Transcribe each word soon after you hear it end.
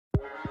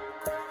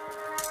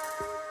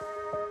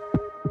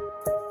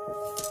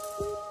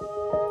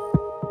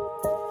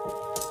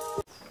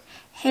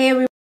Hey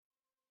everyone,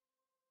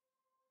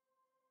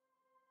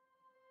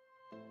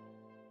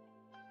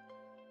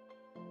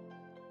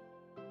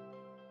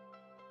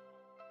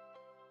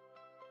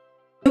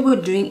 we're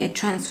doing a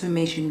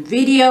transformation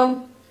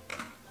video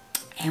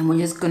and we're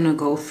just gonna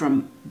go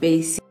from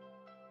basic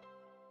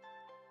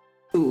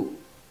to...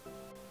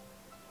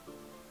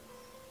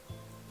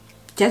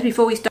 Just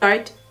before we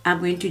start, I'm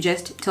going to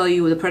just tell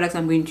you the products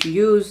I'm going to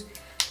use.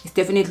 It's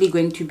definitely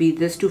going to be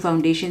these two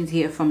foundations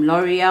here from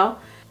L'Oreal.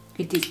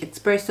 It is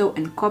Espresso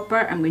and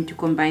Copper. I'm going to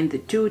combine the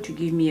two to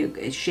give me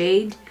a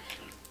shade.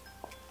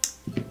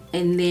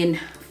 And then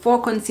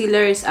for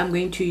concealers, I'm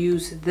going to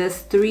use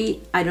this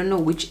three. I don't know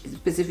which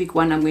specific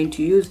one I'm going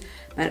to use,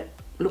 but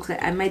looks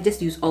like I might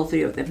just use all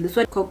three of them. This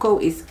one, Cocoa,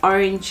 is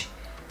orange,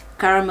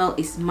 Caramel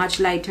is much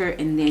lighter,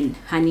 and then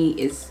Honey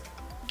is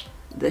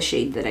the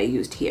shade that I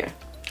used here.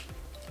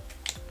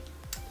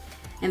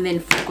 And then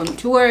for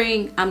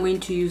contouring, I'm going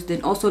to use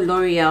then also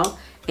L'Oreal,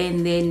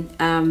 and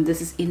then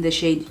this is in the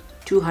shade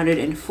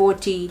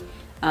 240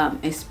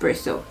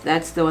 Espresso.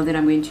 That's the one that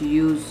I'm going to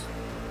use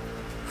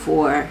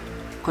for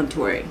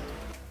contouring.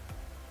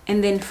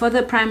 And then for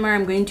the primer,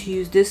 I'm going to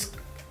use this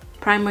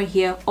primer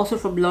here, also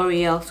from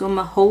L'Oreal. So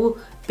my whole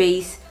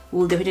base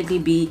will definitely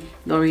be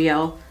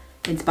L'Oreal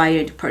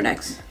inspired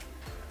products.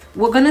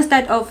 We're gonna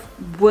start off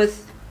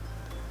with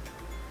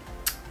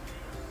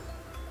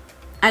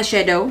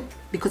eyeshadow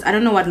because I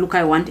don't know what look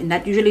I want, and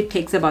that usually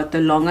takes about the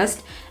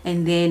longest,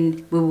 and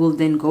then we will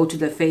then go to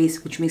the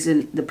face, which makes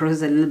the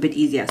process a little bit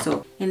easier.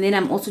 So, and then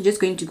I'm also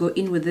just going to go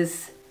in with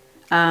this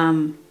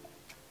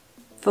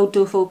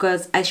Photo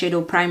Focus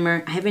eyeshadow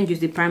primer. I haven't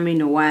used the primer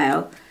in a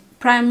while.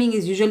 Priming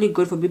is usually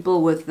good for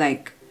people with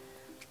like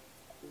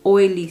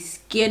oily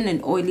skin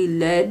and oily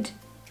lid.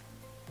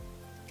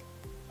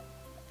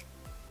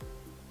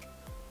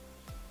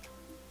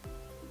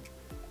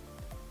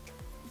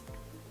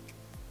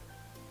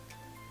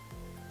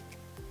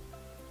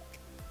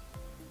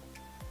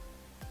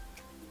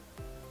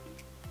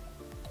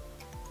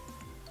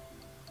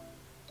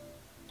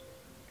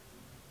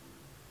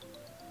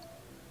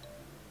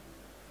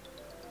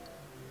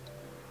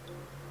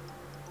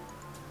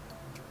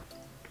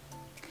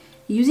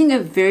 Using a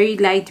very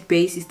light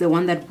base is the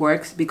one that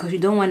works because you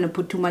don't want to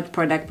put too much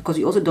product, because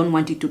you also don't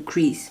want it to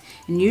crease.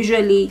 And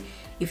usually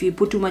if you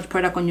put too much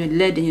product on your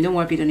lid and you don't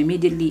work it on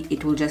immediately,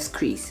 it will just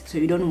crease. So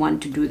you don't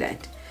want to do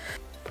that.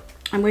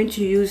 I'm going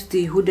to use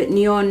the Huda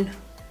Neon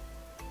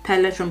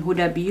palette from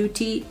Huda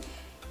Beauty,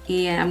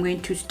 and I'm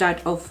going to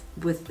start off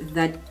with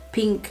that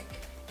pink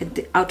at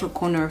the outer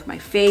corner of my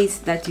face.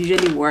 That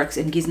usually works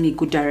and gives me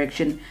good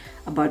direction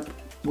about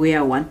where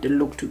I want the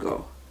look to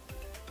go.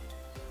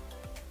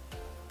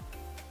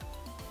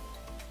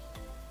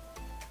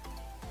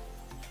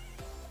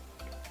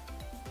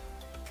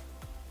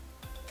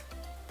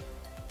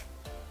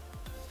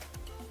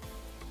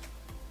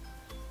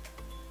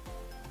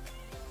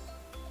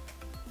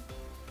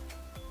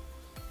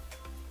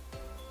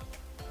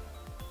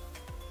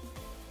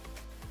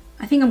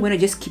 I think I'm going to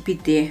just keep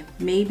it there.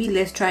 Maybe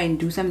let's try and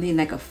do something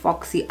like a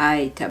foxy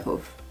eye type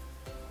of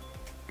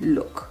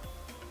look.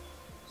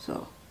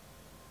 So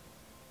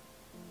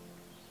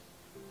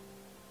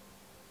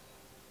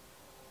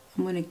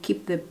I'm going to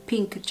keep the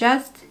pink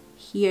just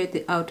here at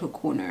the outer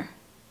corner.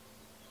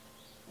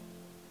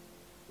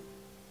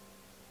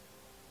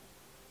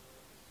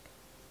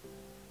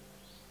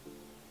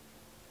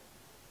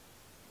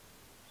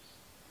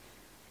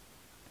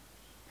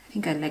 I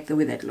think I like the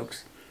way that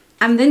looks.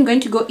 I'm then going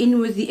to go in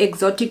with the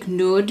Exotic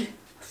Nude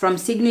from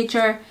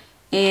Signature,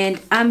 and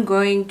I'm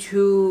going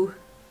to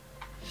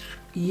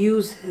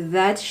use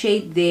that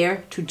shade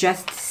there to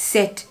just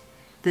set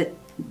the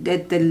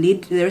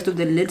rest of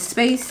the lid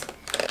space,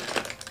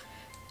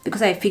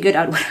 because I figured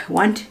out what I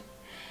want.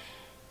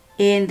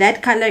 And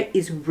that color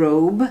is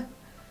Robe.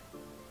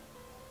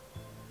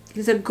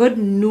 It's a good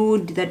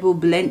nude that will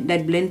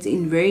blends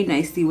in very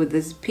nicely with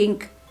this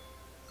pink.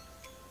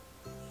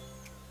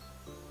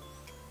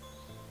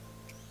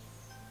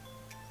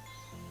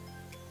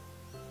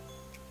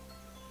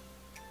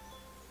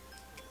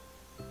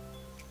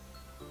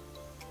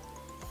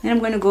 Then I'm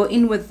going to go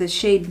in with the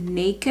shade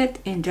Naked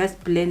and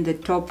just blend the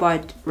top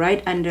part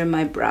right under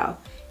my brow.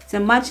 It's a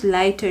much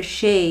lighter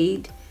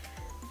shade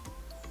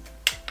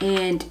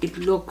and it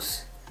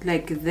looks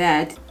like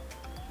that.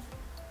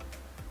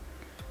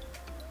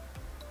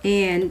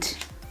 And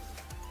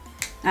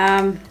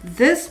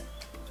this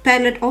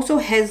palette also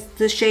has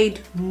the shade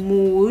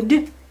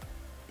Mood,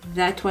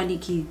 that one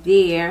key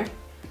there.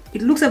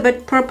 It looks a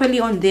bit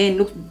purpley on there and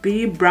looks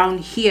very brown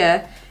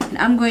here, and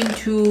I'm going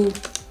to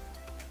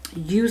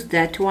use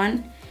that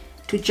one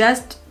to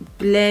just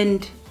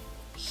blend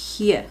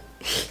here.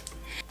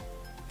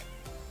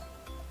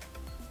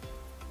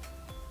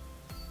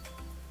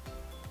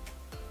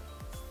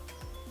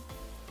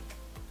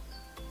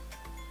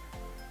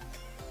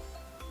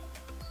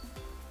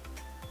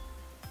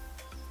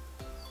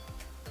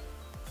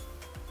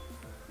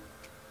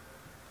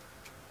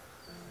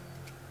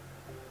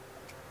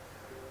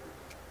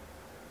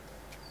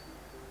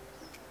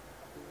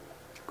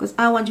 because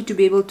I want you to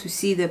be able to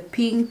see the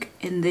pink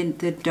and then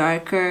the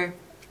darker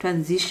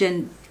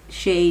transition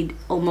shade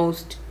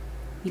almost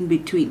in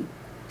between.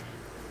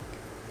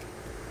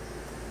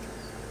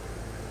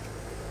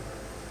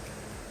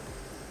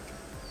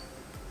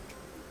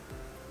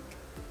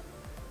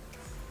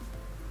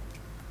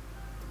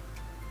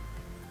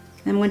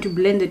 I'm going to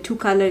blend the two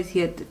colors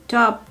here at the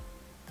top.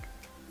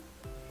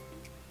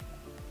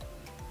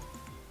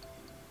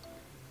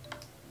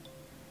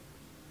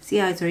 See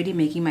how it's already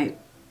making my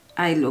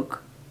eye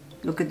look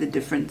at the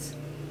difference.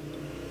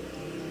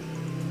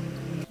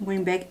 I'm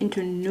going back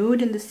into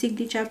nude in the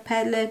Signature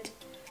palette.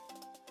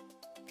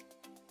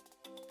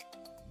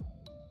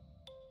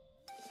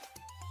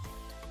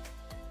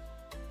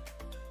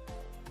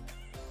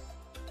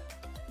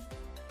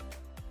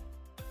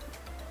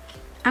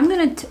 I'm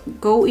gonna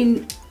go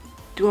in.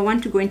 Do I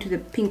want to go into the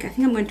pink? I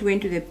think I'm going to go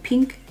into the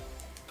pink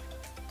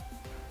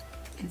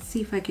and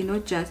see if I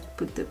cannot just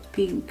put the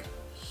pink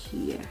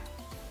here.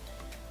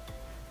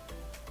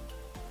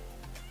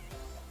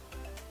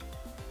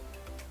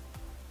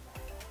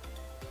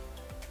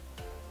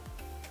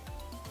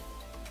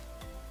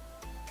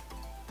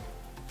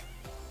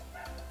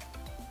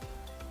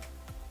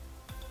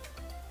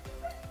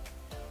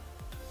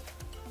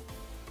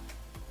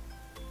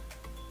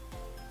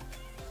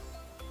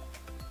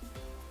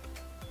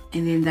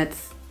 And then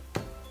that's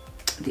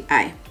the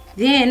eye.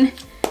 Then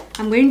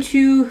I'm going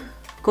to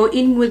go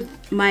in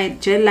with my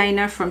gel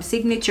liner from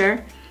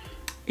Signature,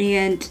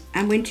 and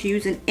I'm going to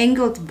use an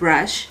angled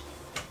brush,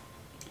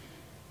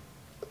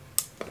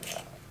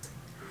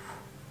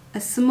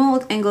 a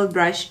small angled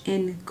brush,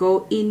 and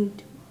go in,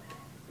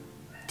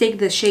 take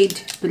the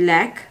shade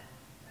Black,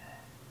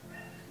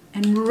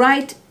 and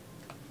right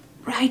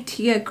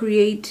here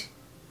create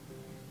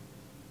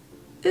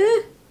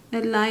a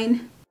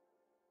line.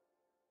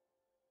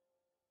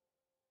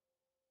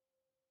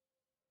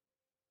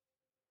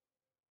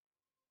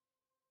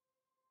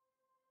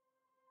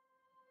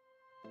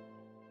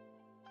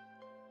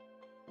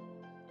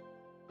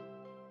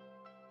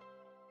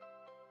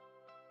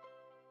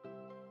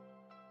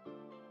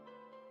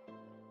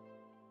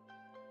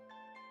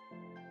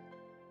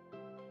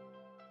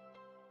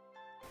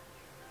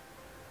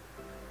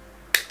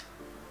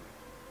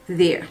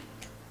 There.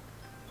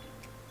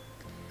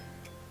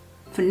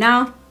 For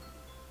now, I'm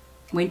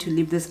going to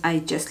leave this eye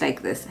just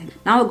like this.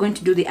 Now we're going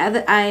to do the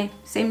other eye.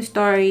 Same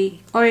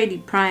story, already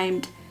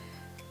primed.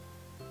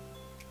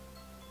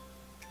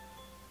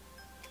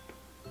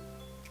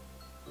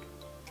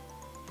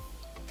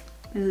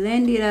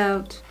 Blend it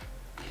out.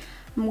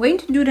 I'm going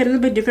to do it a little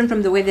bit different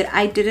from the way that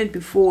I did it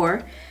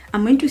before.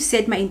 I'm going to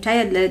set my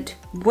entire lid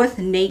with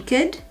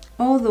naked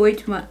all the way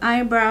to my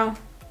eyebrow.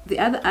 The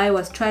other eye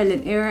was trial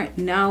and error.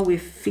 Now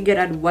we've figured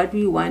out what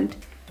we want.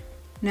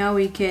 Now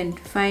we can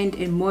find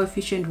a more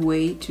efficient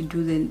way to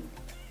do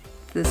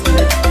this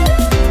lid.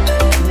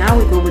 Now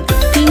we go with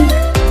the pink.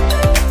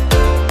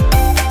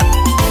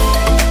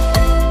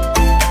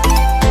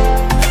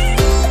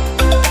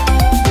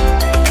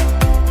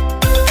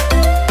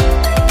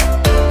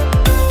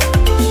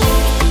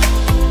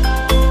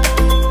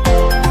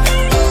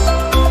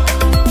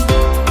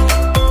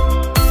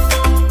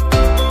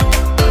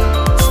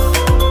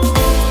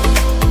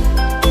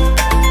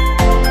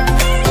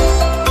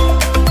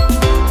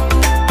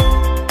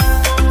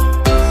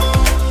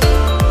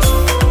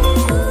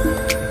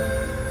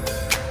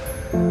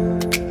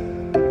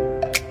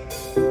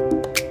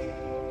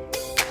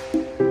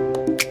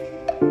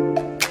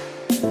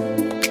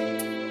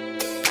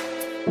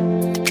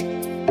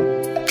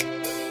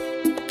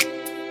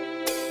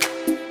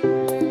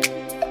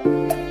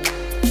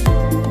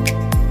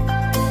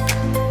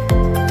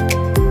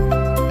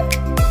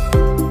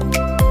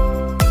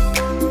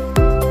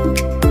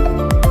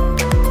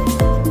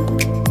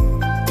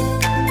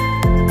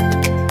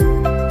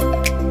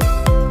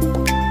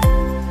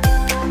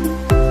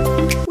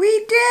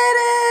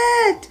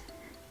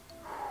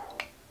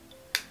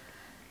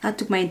 That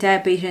took my entire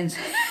patience.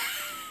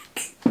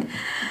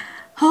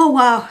 Oh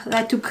wow,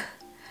 that took...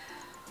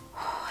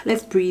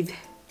 Let's breathe.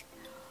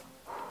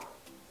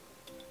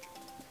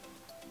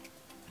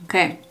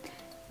 Okay,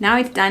 now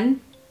it's done.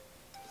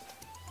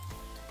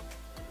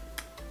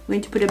 I'm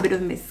going to put a bit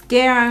of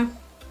mascara.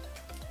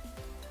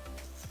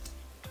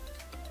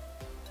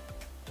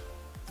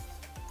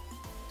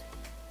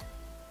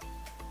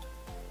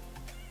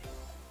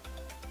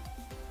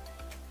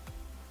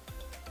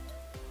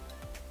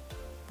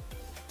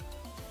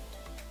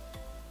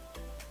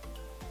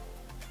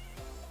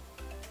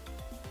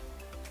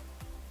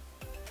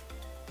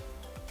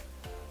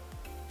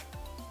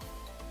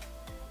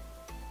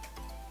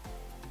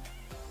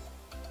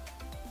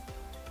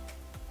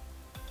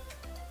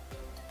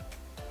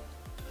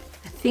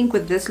 I think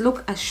with this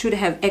look I should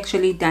have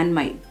actually done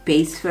my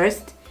base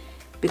first,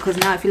 because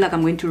now I feel like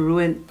I'm going to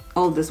ruin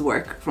all this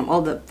work from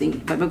all the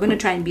things, but we're going to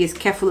try and be as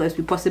careful as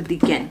we possibly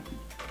can.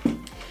 Oh,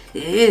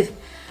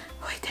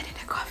 I done in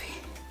a coffee.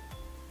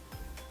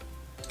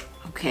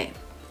 Okay,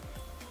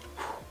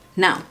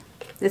 now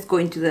let's go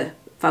into the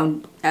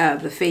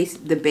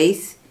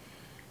base.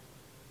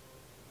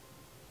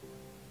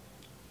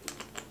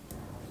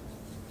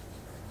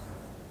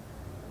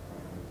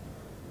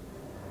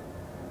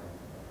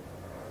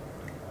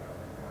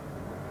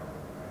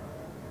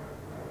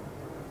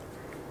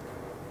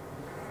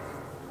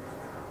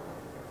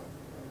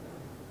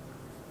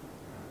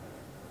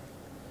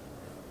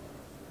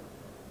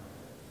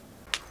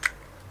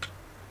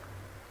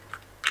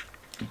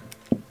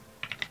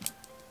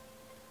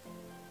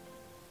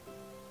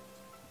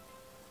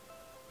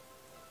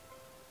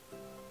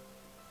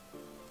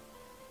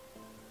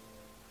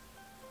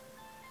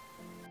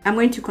 I'm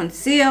going to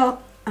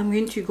conceal. I'm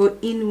going to go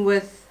in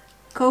with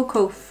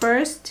Cocoa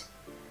first,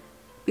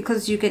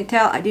 because you can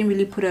tell I didn't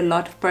really put a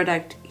lot of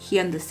product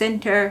here in the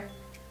center.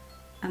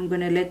 I'm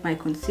gonna let my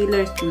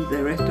concealers do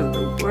the rest of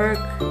the work.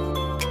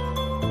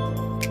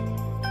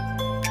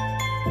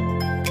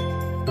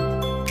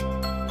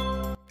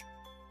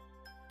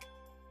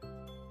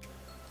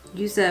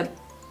 Use a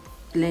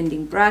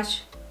blending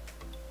brush.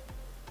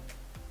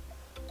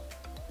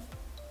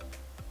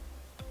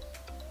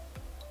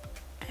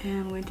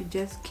 And I'm going to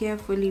just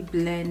carefully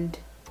blend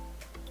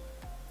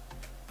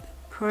the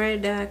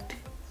product.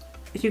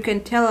 As you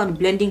can tell, I'm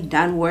blending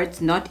downwards,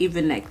 not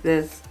even like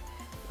this,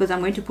 because I'm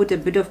going to put a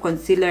bit of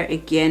concealer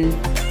again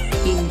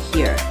in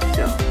here.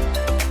 So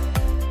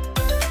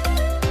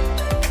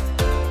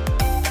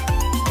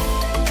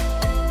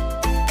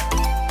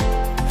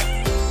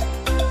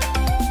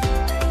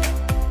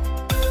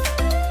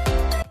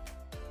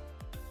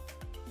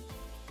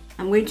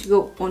I'm going to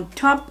go on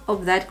top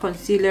of that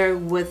concealer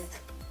with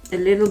a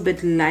little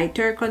bit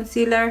lighter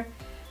concealer,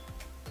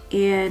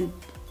 and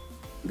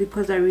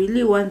because I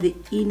really want the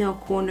inner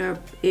corner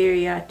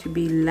area to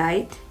be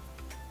light,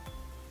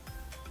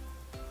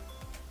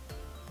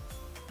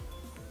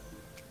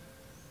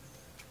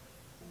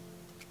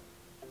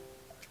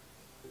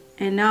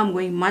 and now I'm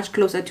going much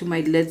closer to my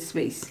lid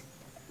space.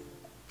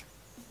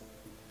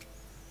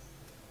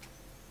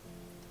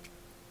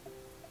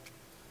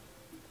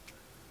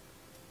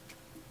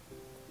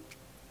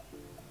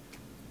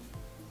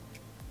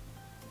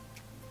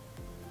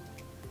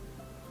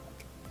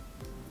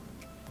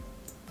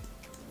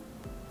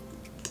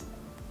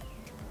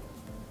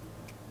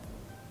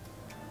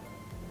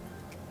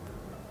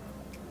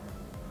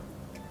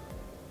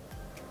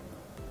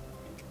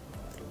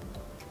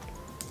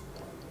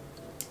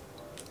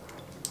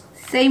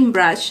 Same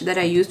brush that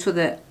I used for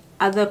the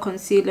other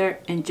concealer,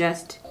 and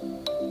just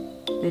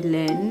the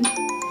lens.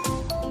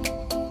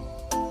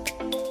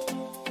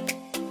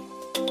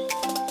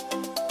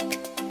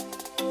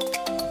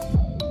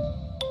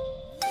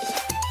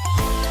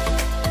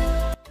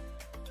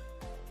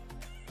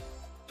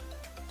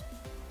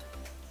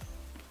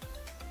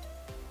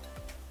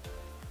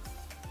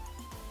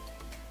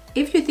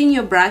 If you think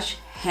your brush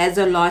has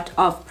a lot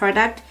of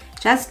product,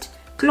 just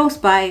close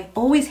by,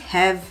 always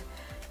have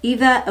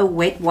either a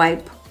wet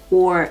wipe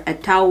or a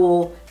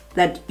towel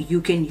that you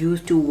can use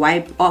to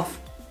wipe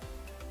off.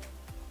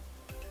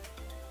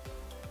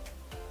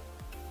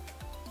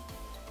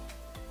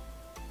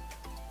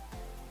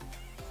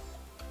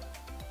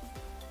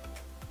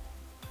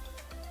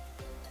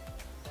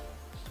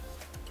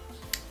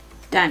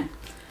 Done.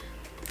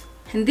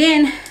 And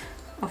then,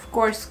 of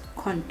course,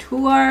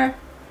 contour.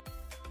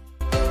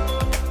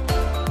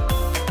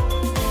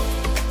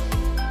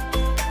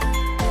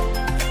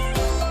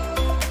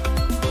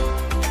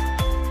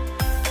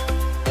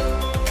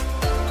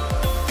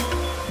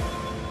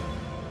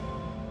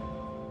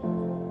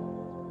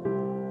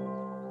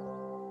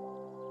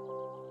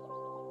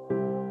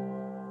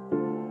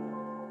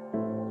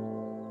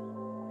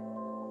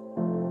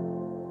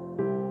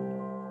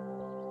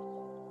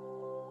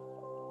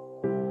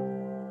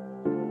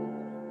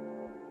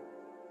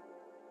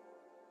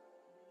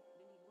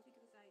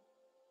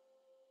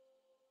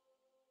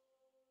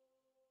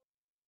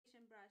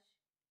 Brush,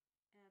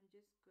 and I'm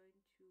just going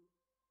to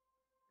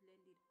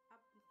blend it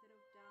up instead of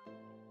down.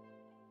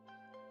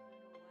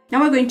 Now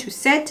we're going to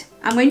set.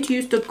 I'm going to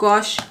use the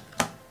Gosh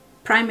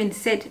Prime and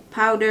Set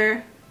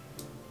powder.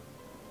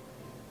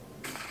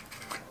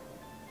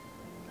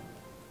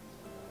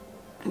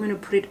 I'm going to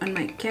put it on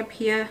my cap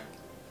here.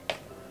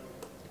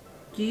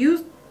 You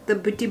use the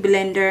beauty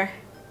blender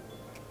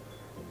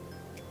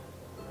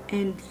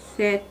and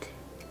set.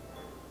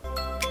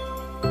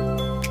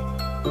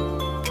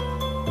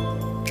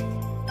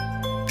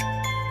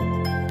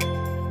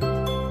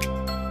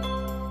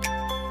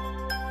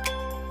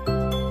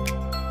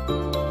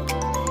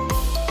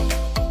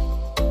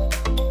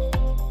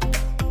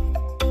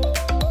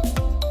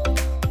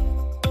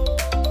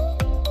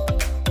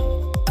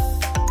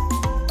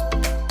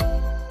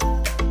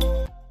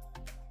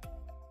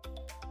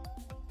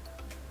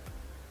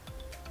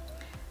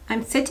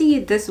 I'm setting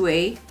it this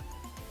way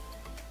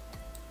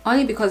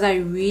only because I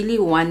really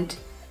want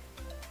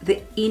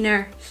the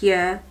inner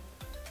here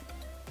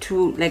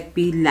to like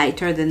be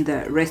lighter than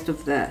the rest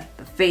of the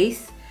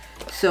face.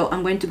 So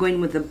I'm going to go in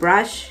with the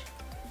brush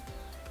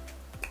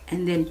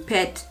and then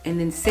pat and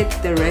then set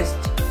the rest.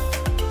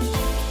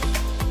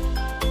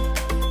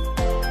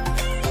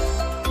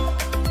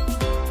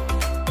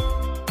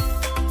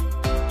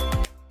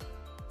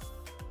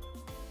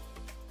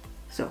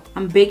 So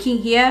I'm baking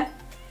here,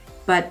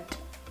 but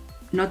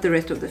not the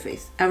rest of the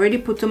face. I already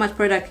put so much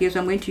product here, so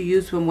I'm going to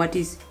use from what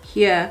is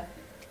here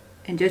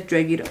and just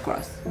drag it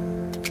across.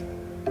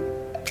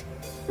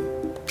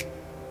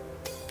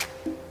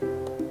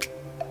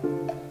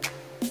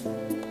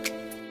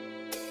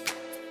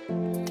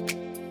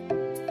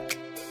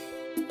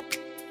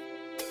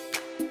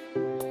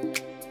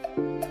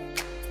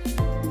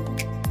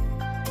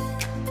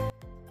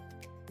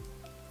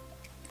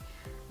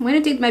 I'm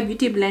going to take my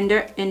beauty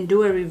blender and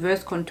do a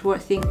reverse contour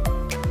thing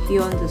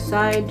here on the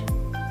side.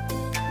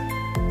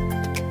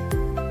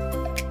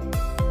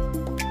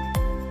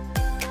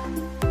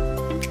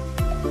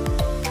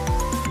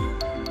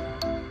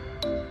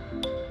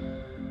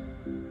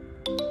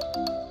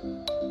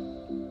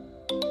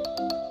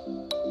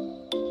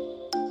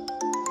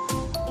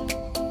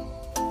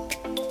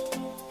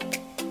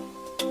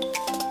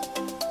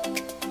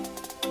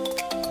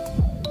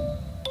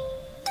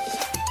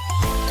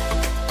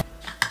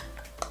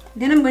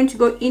 Then I'm going to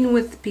go in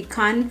with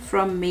Pecan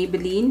from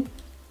Maybelline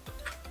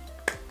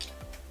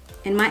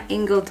and my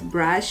angled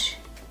brush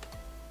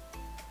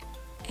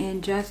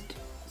and just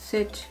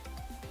set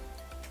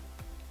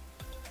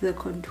the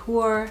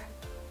contour.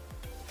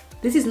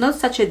 This is not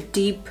such a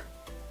deep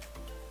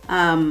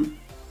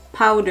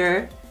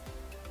powder.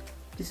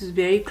 This is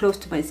very close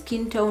to my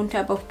skin tone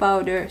type of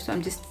powder, so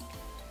I'm just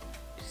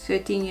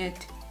setting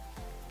it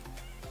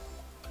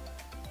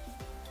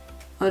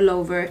all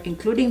over,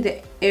 including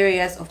the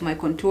areas of my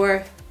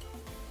contour,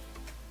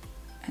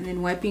 and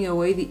then wiping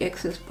away the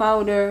excess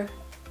powder.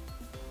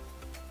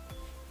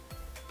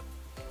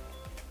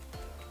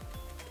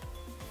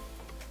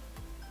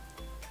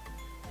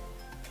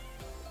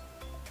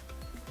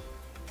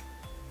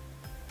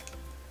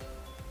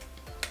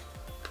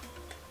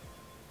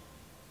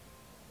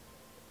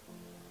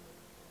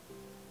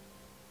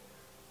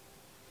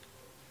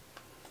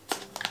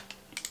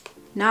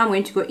 Now I'm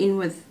going to go in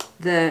with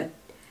the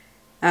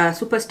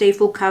Super Stay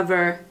Full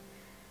Cover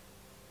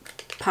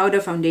powder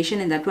foundation,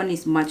 and that one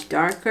is much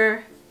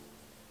darker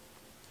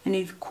and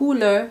it's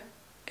cooler,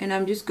 and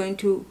I'm just going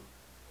to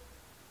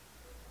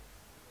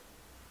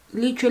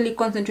literally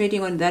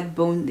concentrating on that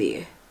bone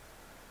there,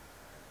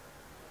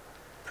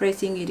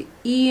 pressing it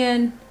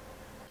in.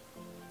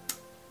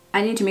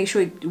 I need to make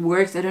sure it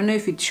works. I don't know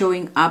if it's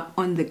showing up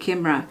on the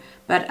camera,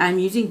 but I'm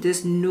using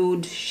this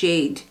nude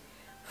shade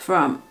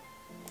from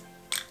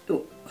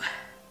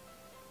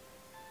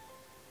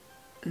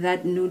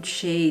that nude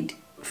shade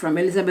from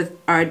Elizabeth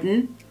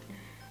Arden,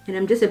 and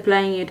I'm just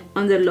applying it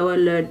on the lower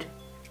lid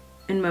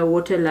in my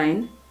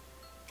waterline.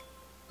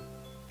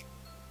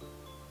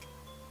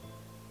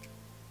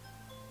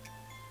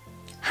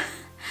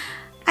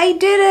 I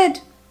did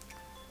it!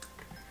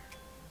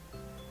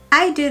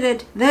 I did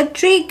it! The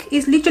trick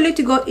is literally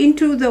to go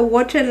into the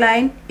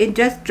waterline and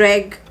just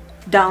drag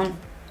down.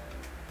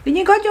 Then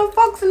you got your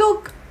fox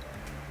look!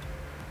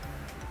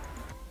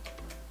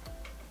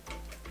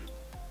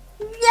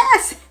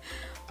 Yes!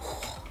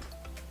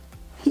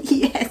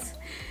 Yes!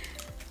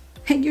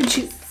 Thank you,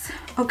 Jesus.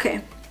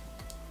 Okay.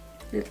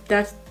 Let's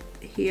dust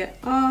here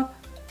up.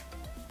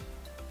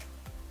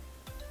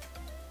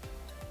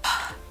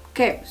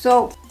 Okay,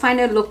 so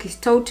final look is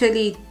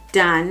totally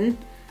done.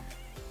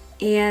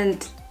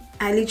 And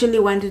I literally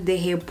wanted the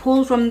hair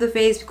pulled from the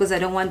face because I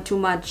don't want too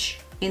much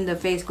in the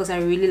face, because I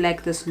really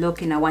like this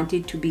look and I want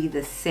it to be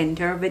the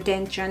center of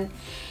attention.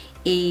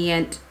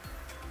 And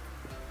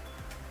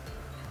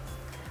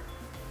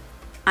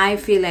I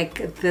feel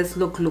like this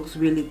look looks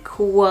really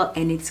cool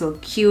and it's so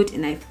cute,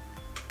 and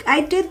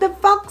I did the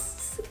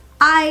fox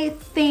eye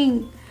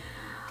thing.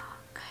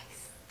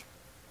 Guys,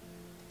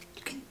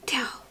 you can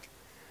tell.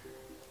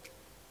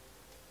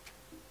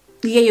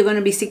 Yeah, you're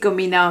gonna be sick of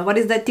me now. What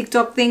is that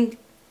TikTok thing?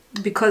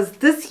 Because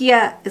this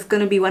here is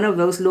gonna be one of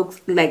those looks,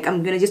 like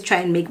I'm gonna just try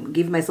and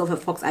give myself a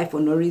fox eye for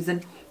no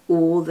reason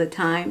all the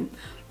time.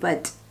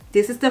 But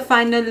this is the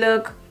final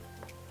look.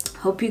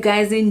 Hope you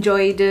guys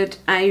enjoyed it.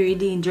 I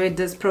really enjoyed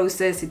this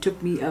process. It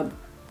took me a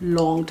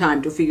long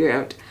time to figure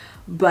out,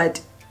 but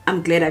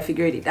I'm glad I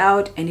figured it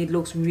out, and it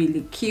looks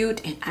really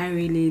cute and I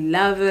really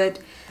love it.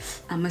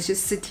 I must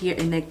just sit here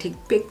and like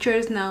take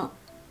pictures now.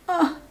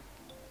 I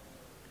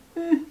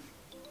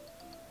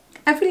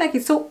feel like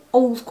it's so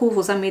old school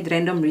for some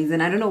random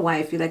reason. I don't know why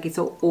I feel like it's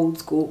so old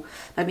school,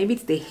 but maybe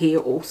it's the hair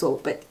also.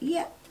 But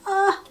yeah,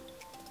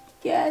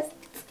 yes.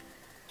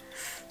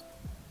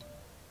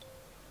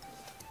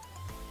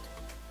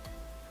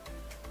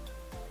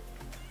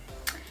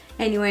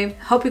 Anyway,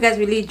 hope you guys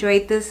really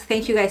enjoyed this.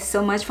 Thank you guys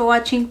so much for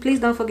watching.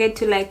 Please don't forget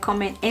to like,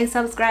 comment and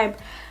subscribe.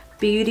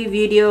 Beauty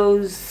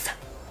videos